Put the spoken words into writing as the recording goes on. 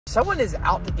Someone is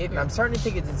out to get me. I'm starting to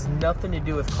think it's nothing to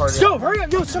do with Carter. Stop, hurry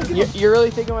up, yo, stop. You're really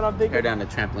thinking what I'm thinking? Go down the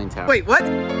trampoline tower. Wait, what?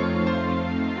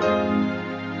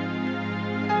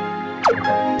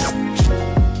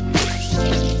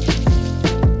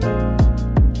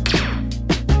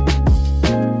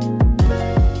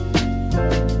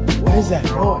 What is that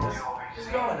noise? What's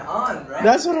going on, bro?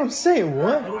 That's what I'm saying.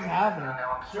 What? What is happening?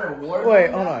 Is there a war?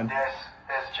 Wait, hold on. This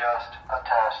is just a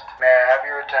test. May I have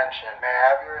your attention? May I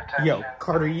have your attention? Yo,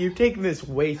 Carter, you've taken this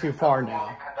way too far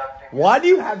now. Why do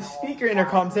you have speaker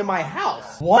intercoms in my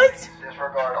house? What?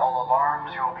 Disregard all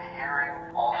alarms you will be hearing,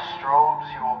 all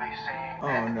strobes you will be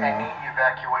seeing, and no. any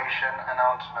evacuation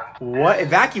announcement. What?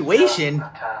 Evacuation?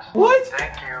 Just a test. What?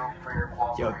 Thank you for your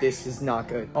cooperation. Yo, this is not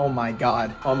good. Oh my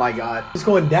god. Oh my god. It's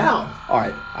going down.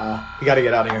 Alright, we gotta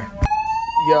get out of here.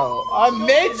 Yo, I'm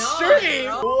midstream!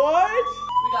 What?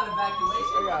 We got evacuation.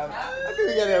 I think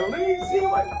we gotta at least see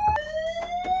what.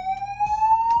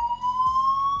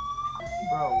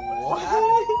 Bro, what?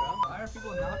 Why are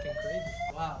people knocking crazy?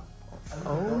 Wow.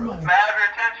 Oh my. May I have your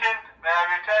attention? May I have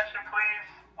your attention, please?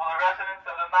 Will the residents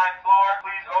of the 9th floor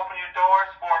please open your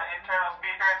doors for an internal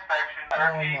speaker inspection?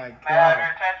 I repeat, my may I have God.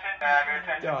 your attention? May I have your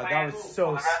attention, Yo, please? that was so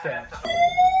Will the residents stiff.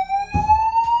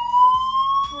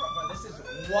 This is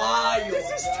wild. This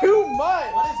is too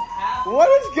much. What is happening? What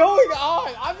is going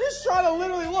on? I'm just trying to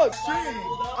literally look. Stream.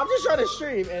 I'm just trying to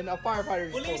stream and a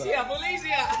firefighter just pulled up.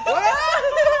 Policia.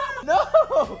 What? No.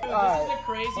 Dude, this Alright. is the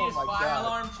craziest Oh my fire God.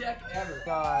 alarm check ever.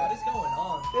 God. What is going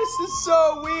on? This is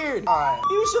so weird. Alright.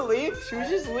 You should leave. Should we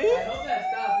just leave? I hope that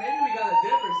stops. Maybe we got a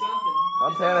dip or something.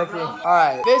 I'm Is that a panicking. problem?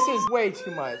 Alright. This is way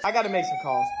too much. I gotta make some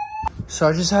calls. So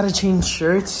I just had to change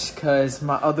shirts because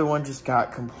my other one just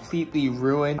got completely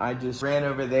ruined. I just ran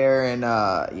over there and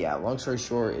yeah, long story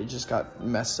short, it just got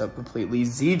messed up completely.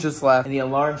 Z just left and the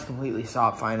alarms completely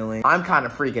stopped finally. I'm kind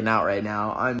of freaking out right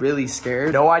now. I'm really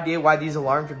scared. No idea why these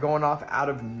alarms are going off out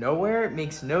of nowhere. It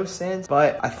makes no sense,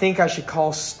 but I think I should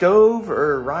call Stove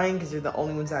or Ryan because they're the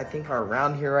only ones that I think are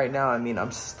around here right now. I mean,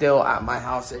 I'm still at my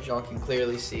house as y'all can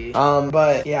clearly see.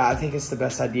 But yeah, I think it's the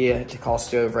best idea to call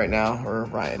Stove right now or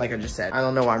Ryan, like I just said. I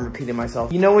don't know why I'm repeating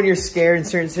myself. You know when you're scared in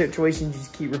certain situations, you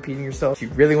just keep repeating yourself. If you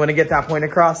really want to get that point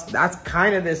across, that's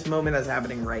kind of this moment that's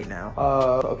happening right now.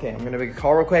 Okay, I'm gonna make a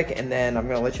call real quick and then I'm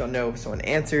gonna let y'all know if someone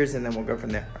answers and then we'll go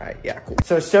from there. All right, yeah, cool.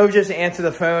 So Stove just answered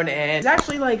the phone and he's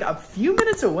actually like a few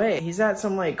minutes away. He's at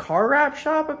some like car wrap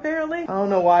shop apparently. I don't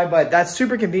know why, but that's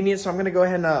super convenient. So I'm gonna go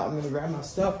ahead and I'm gonna grab my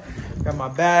stuff, grab my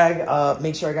bag,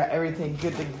 make sure I got everything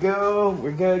good to go.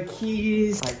 We're good,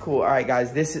 keys. All right, cool. All right,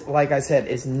 guys, this is, like I said,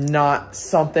 is not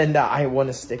something that I want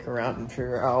to stick around and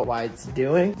figure out why it's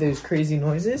doing those crazy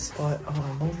noises. But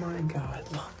oh my god,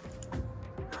 look,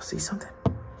 y'all see something?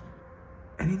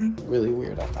 Anything? Really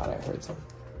weird. I thought I heard something.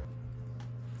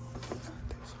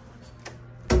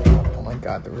 Oh my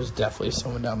god, there was definitely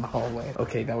someone down the hallway.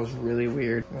 Okay, that was really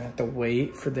weird. I'm gonna have to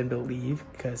wait for them to leave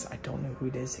because I don't know who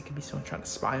it is. It could be someone trying to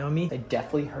spy on me. I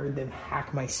definitely heard them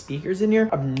hack my speakers in here.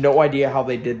 I have no idea how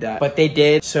they did that, but they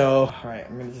did. So, all right,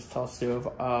 I'm gonna just tell Stove,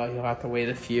 you'll have to wait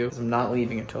a few because I'm not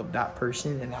leaving until that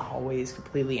person in that hallway is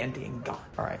completely empty and gone.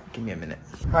 All right, give me a minute.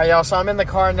 All right, y'all, so I'm in the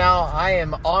car now. I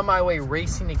am on my way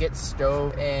racing to get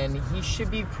Stove and he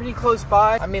should be pretty close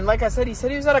by. I mean, like I said, he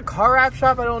said he was at a car wrap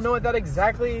shop. I don't know what that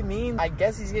exactly means. I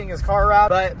guess he's getting his car wrapped,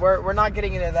 but we're not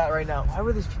getting into that right now. Why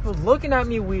were these people looking at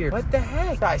me weird? What the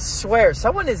heck? I swear,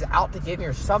 someone is out to get me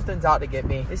or something's out to get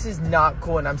me. This is not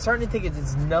cool, and I'm starting to think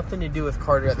it's nothing to do with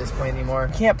Carter at this point anymore.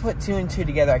 I can't put two and two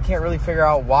together. I can't really figure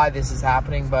out why this is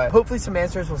happening, but hopefully some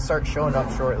answers will start showing up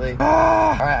shortly. All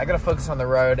right, I gotta focus on the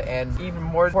road, and even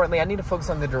more importantly, I need to focus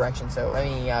on the direction, so let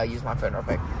me use my phone real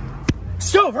quick.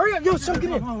 Stove, hurry up, yo, Stove,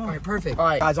 get in. All right, perfect. All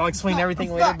right, guys, I'll explain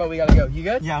everything later, but we gotta go. You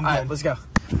good? Yeah, I'm good. All right, let's go.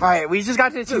 All right, we just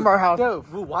got to the Team RaR house. Dude,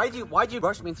 why'd you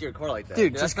rush me into your car like that?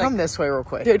 Dude, just come this way real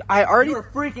quick. Dude, I already... You were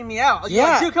freaking me out. Like,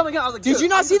 yeah. Dude, coming out. I was like, did you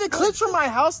not see the clips from my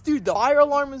house? Dude, the fire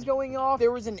alarm was going off.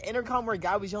 There was an intercom where a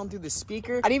guy was yelling through the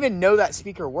speaker. I didn't even know that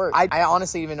speaker worked. I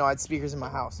honestly didn't even know I had speakers in my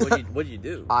house. What'd you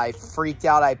do? I freaked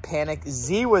out. I panicked.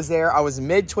 Z was there. I was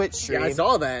mid-Twitch stream. Yeah, I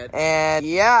saw that. And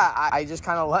yeah, I just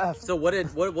kind of left. So what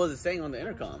was it saying on the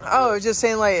intercom? Oh, it was just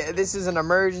saying like, this is an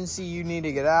emergency. You need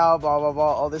to get out, blah, blah,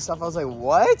 blah, all this stuff. I was like,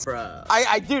 what?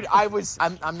 Bruh. Dude,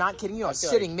 I'm not kidding you. I was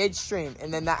sitting midstream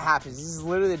and then that happens. This is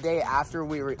literally the day after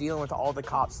we were dealing with all the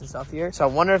cops and stuff here. So I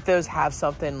wonder if those have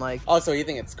something like... Oh, so you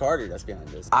think it's Carter that's behind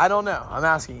this? I don't know. I'm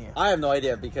asking you. I have no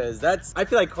idea because I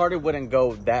feel like Carter wouldn't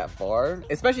go that far,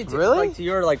 especially to, really? like, to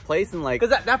your like place and like,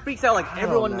 because that freaks out like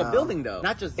everyone in the building though,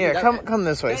 not just here. You. Come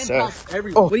this way, so.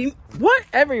 Everyone. Oh, what do you? What?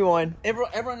 Everyone?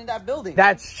 Everyone in that building.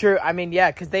 That's true. I mean,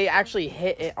 yeah, because they actually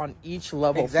hit it on each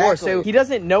level floor, Exactly. so he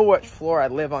doesn't know what floor I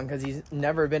live on because he's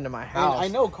never been to my house. And I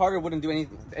know Carter wouldn't do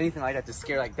anything like that to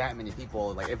scare like that many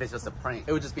people. Like if it's just a prank,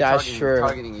 it would just be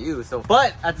targeting you. So,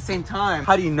 but at the same time,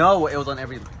 how do you know it was on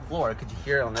every floor? Could you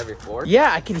hear it on every floor?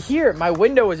 Yeah, I could hear it. My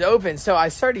window was open, so I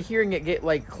started hearing it get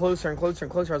like closer and closer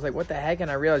and closer. I was like, what the heck? And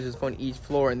I realized it was going to each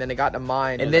floor, and then it got to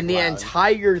mine, and then the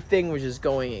entire thing was just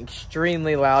going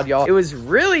extremely loud, y'all. It was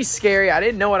really scary. I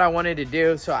didn't know what I wanted to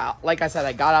do, so like I said,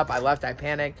 I got up, I left, I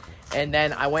panicked. And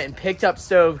then I went and picked up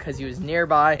Stove because he was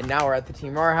nearby. And now we're at the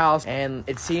Team RaR house. And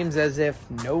it seems as if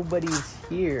nobody's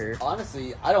here.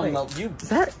 Honestly, I don't know. Is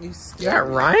that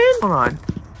Ryan? Hold on.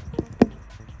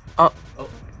 Oh,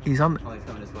 he's on. Oh, he's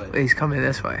coming this way. He's coming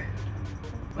this way.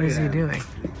 What is he doing?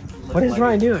 What is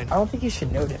Ryan doing? I don't think he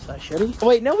should notice. Should he?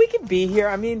 Wait, no, we can be here.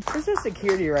 I mean, there's no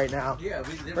security right now. Yeah,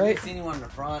 we didn't see anyone in the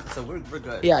front, so we're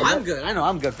good. Yeah, I'm good. I know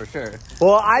I'm good for sure.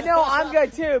 Well, I know I'm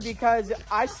good too because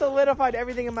I solidified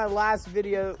everything in my last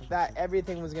video that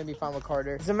everything was gonna be fine with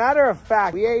Carter. As a matter of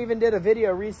fact, we even did a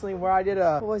video recently where I did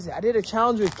I did a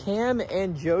challenge with Cam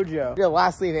and JoJo. We did a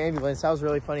last leave ambulance. That was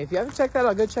really funny. If you haven't checked that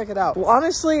out, go check it out. Well,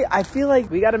 honestly, I feel like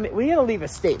we gotta leave a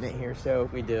statement here. So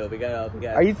we do. We gotta.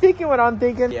 Are you thinking what I'm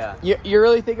thinking? Yeah. You're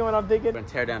really thinking what I'm thinking? We're gonna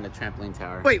tear down the trampoline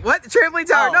tower. Wait, what? The trampoline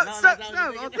tower? Oh, no, stop. I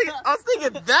was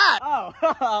thinking that. Oh,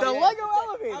 the Lego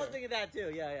elevator. I was thinking that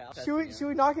too. Yeah. Should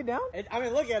we knock it down? I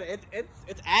mean, look at it.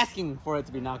 It's asking for it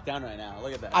to be knocked down right now.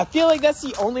 Look at that. I feel like that's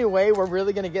the only way we're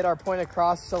really gonna get our point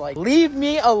across. So like, leave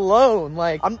me alone.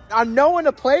 Like, I'm no one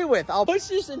to play with. I'll push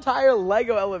this entire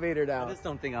Lego elevator down. I just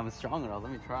don't think I'm strong enough.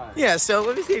 Let me try. Yeah. So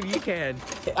let me see if you can.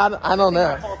 I don't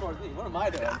know. What am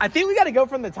I doing? I think we gotta go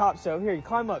from the top. So here, you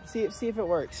climb up. See if it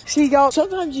works. See, y'all.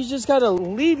 Sometimes you just gotta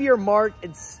leave your mark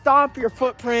and stomp your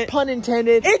footprint, pun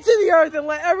intended, into the earth and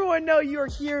let everyone know you're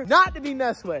here not to be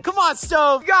messed with. Come on,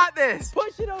 Stove. You got this.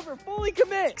 Push it over. Fully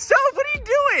commit. Stove, what are you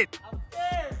doing? I'm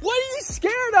scared. What are you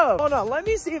scared of? Hold on. Let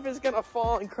me see if it's gonna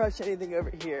fall and crush anything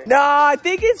over here. Nah, I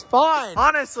think it's fine.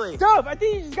 Honestly. Stove, I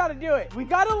think you just gotta do it. We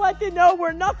gotta let them know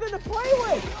we're nothing to play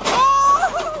with.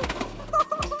 Oh!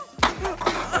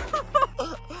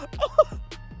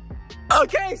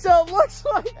 Okay, so it looks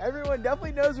like everyone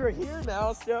definitely knows we're here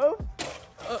now, Stove.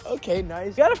 Okay, nice.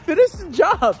 You gotta finish the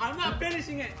job. I'm not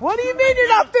finishing it. What do you mean you're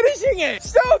not finishing it?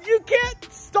 Stove, you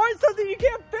can't start something you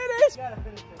can't finish. You gotta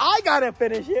finish it. I gotta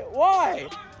finish it. Why?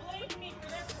 Blame me for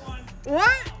this one.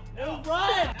 What? It was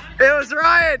Ryan. It was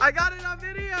Ryan. I got it on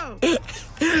video.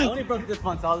 I only broke this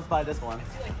one, so I'll just buy this one. I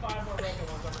see like 5 more broken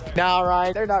ones over there. Nah,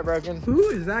 Ryan, they're not broken. Who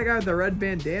is that guy with the red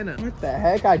bandana? What the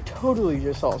heck? I totally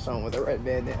just saw someone with a red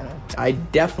bandana. I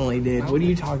definitely did. What are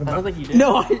you talking about? I don't think you did.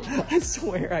 No, I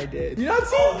swear I did. You not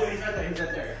see? Oh, dude, he's right there. He's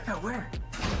right there. Yeah, where?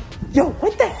 Yo,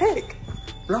 what the heck?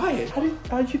 Ryan,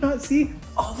 how did you not see?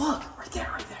 Oh, look, right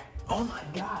there. Oh my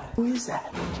God. Who is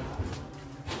that?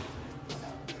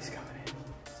 He's coming in.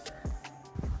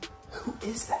 Who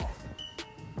is that?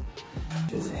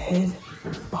 Just hid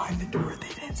behind the door. They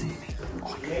didn't see me.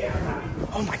 Oh, yeah.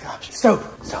 Oh my gosh. Stove,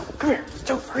 come here.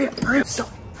 Stove, hurry up.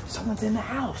 Stove, someone's in the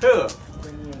house. Who?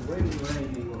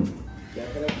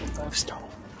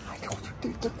 Stove, I told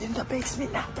you, they're in the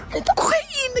basement now. Quit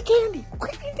eating the candy.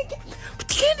 Put the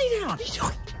candy down. There's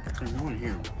no one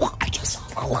here. What? I just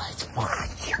saw the lights. Why?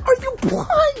 Are you blind?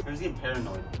 I'm just getting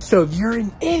paranoid. So you're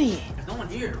an idiot. There's no one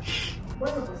here.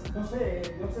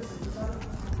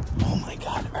 Oh my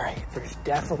God. All right. There's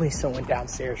definitely someone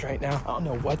downstairs right now. I don't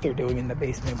know what they're doing in the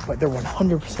basement, but they're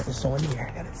 100% someone here.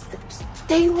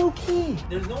 Stay low key.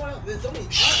 There's no one else. There's only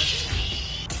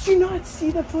us. Did you not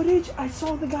see the footage? I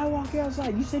saw the guy walking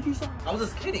outside. You said you saw. I was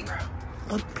just kidding, bro.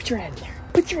 Look, put your head in there.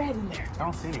 Put your head in there. I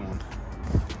don't see anyone.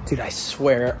 Dude, I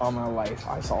swear on my life,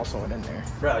 I saw someone in there.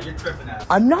 Bro, you're tripping out.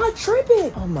 I'm not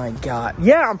tripping. Oh my God.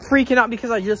 Yeah, I'm freaking out because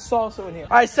I just saw someone here.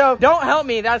 All right, so don't help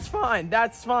me. That's fine.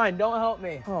 That's fine. Don't help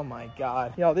me. Oh my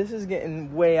God. Yo, this is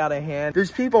getting way out of hand.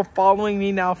 There's people following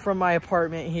me now from my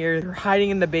apartment here. They're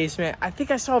hiding in the basement. I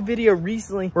think I saw a video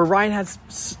recently where Ryan has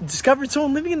discovered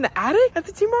someone living in the attic at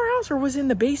the Team RaR house, or was it in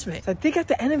the basement? So I think at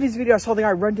the end of his video, I saw the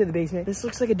guy run to the basement. This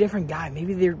looks like a different guy.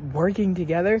 Maybe they're working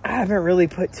together. I haven't really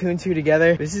put 2 and 2 together.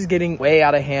 This is getting way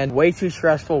out of hand, way too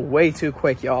stressful, way too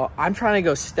quick, y'all. I'm trying to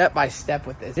go step by step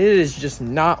with this. It is just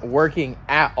not working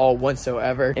at all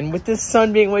whatsoever. And with this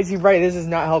sun being way too bright, this is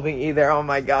not helping either. Oh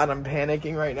my God, I'm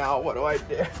panicking right now. What do I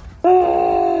do?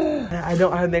 I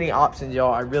don't have many options,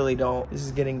 y'all. I really don't. This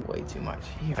is getting way too much.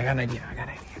 Here, I got an idea.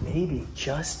 Maybe,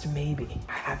 just maybe,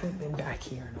 I haven't been back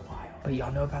here in a while. But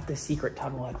y'all know about this secret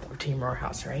tunnel at the Team RaR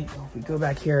house, right? Well, if we go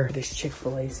back here, where this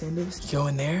Chick-fil-A stand is, go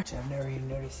in there. I've never even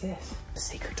noticed this. The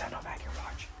secret tunnel back here,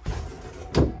 watch.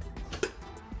 Look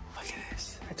at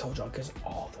this. I told y'all, because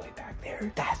all the way back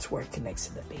there, that's where it connects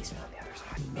to the basement on the other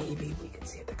side. Maybe we can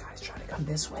see if the guy's trying to come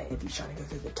this way. If he's trying to go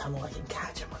through the tunnel, I can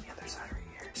catch him on the other side right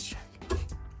here. Let's check.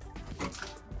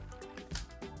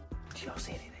 Do y'all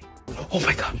see anything? Oh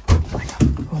my god. Oh my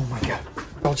god. Oh my god.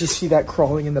 Y'all just see that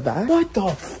crawling in the back? What the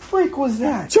frick was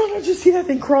that? Did y'all not just see that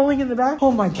thing crawling in the back?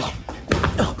 Oh my god.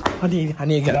 Oh, I need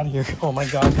to get out of here. Oh my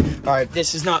god. All right,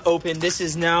 this is not open. This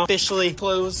is now officially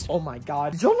closed. Oh my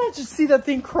god. Did y'all not just see that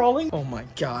thing crawling? Oh my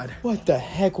god. What the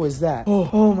heck was that?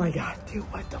 Oh my god. Dude,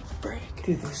 what the frick?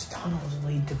 Dude, those tunnels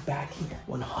lead to back here.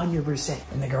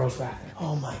 100% in the girls' bathroom.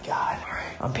 Oh my god. All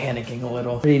right, I'm panicking a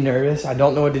little. Pretty nervous. I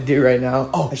don't know what to do right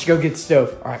now. Oh, I should go get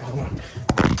stove. All right, hold on.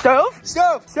 Stove?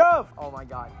 Stove! Stove! Oh my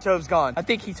god. Stove's gone. I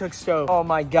think he took stove. Oh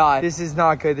my god. This is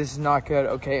not good. This is not good.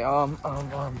 Okay,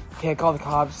 can't call the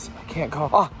cops. I can't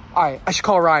call. Oh, all right. I should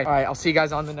call Ryan. All right, I'll see you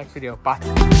guys on the next video. Bye.